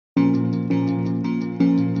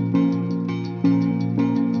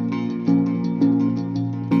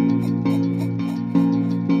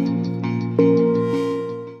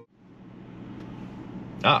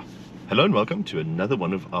Hello and welcome to another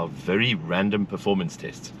one of our very random performance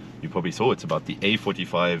tests. You probably saw it's about the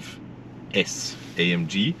A45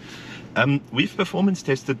 AMG. We've performance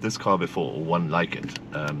tested this car before, or one like it.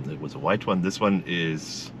 It was a white one. This one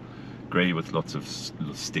is grey with lots of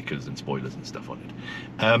stickers and spoilers and stuff on it.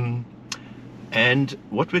 And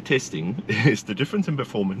what we're testing is the difference in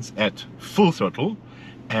performance at full throttle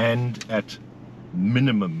and at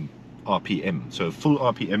minimum RPM. So full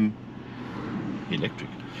RPM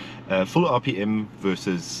electric. Full RPM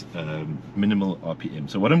versus minimal RPM.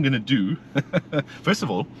 So what I'm going to do, first of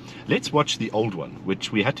all, let's watch the old one,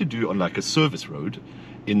 which we had to do on like a service road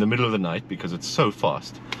in the middle of the night because it's so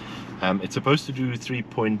fast. It's supposed to do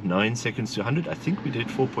 3.9 seconds to 100. I think we did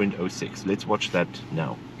 4.06. Let's watch that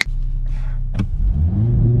now.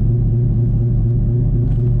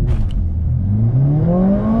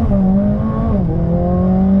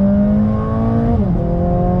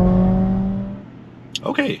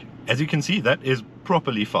 Okay, as you can see, that is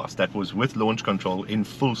properly fast. That was with launch control in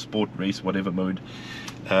full sport race, whatever mode.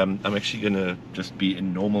 I'm actually going to just be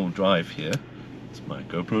in normal drive here. It's my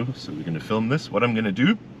GoPro, so we're going to film this. What I'm going to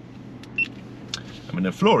do, I'm going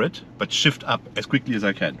to floor it, but shift up as quickly as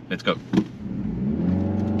I can. Let's go.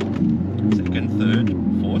 Second, third,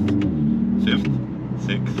 fourth, fifth,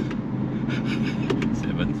 sixth,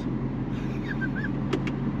 seventh.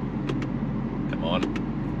 Come on,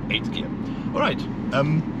 eighth gear. All right.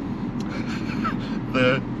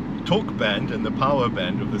 The torque band and the power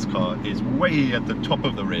band of this car is way at the top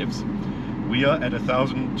of the revs. We are at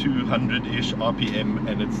 1,200-ish RPM,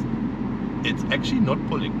 and it's actually not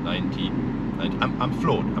pulling 90. I'm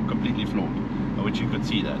floored. I'm completely floored. I wish you could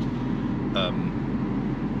see that.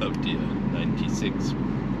 Oh dear, 96,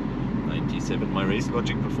 97. My Race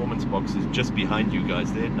Logic performance box is just behind you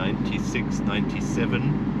guys there. 96,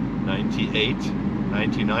 97, 98.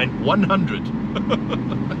 99, 100.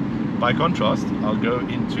 By contrast, I'll go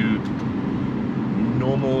into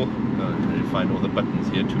normal, trying to find all the buttons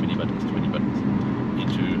here, too many buttons,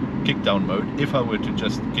 into kick down mode. If I were to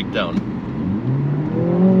just kick down,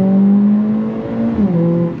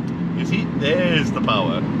 you see, there's the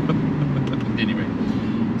power. Anyway,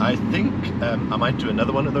 I think I might do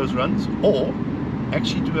another one of those runs, or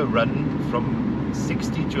actually do a run from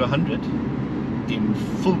 60 to 100 in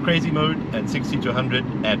full crazy mode and 60 to 100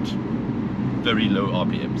 at very low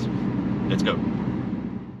RPMs. Let's go.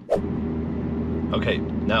 Okay,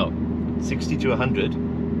 now 60 to 100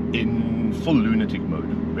 in full lunatic mode.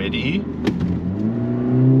 Ready?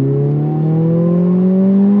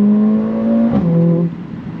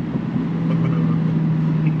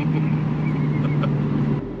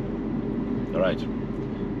 Alright,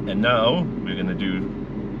 and now we're going to do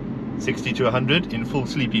 60 to 100 in full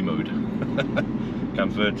sleepy mode.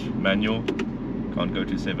 Comfort, manual, can't go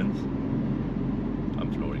to 7th. I'm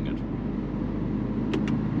flooring it.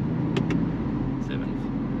 7th.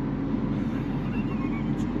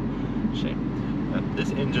 Shame.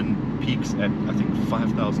 This engine peaks at, I think,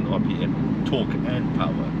 5,000 RPM, torque and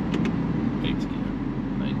power. 8th gear,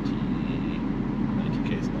 90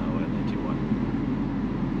 k's an hour,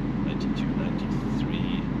 91, 92,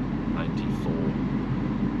 93, 94,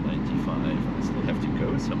 95. I still have to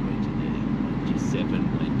go somewhere today.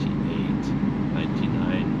 97, 98,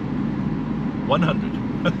 99, 100.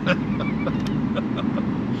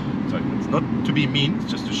 So it's not to be mean, it's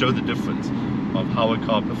just to show the difference of how a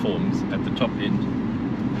car performs at the top end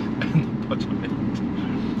and the bottom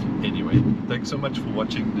end. Anyway, thanks so much for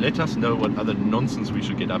watching. Let us know what other nonsense we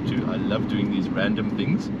should get up to. I love doing these random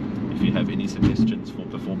things. If you have any suggestions for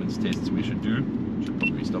performance tests we should do, should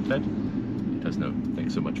probably stop that. Let us know.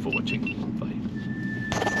 Thanks so much for watching. Bye.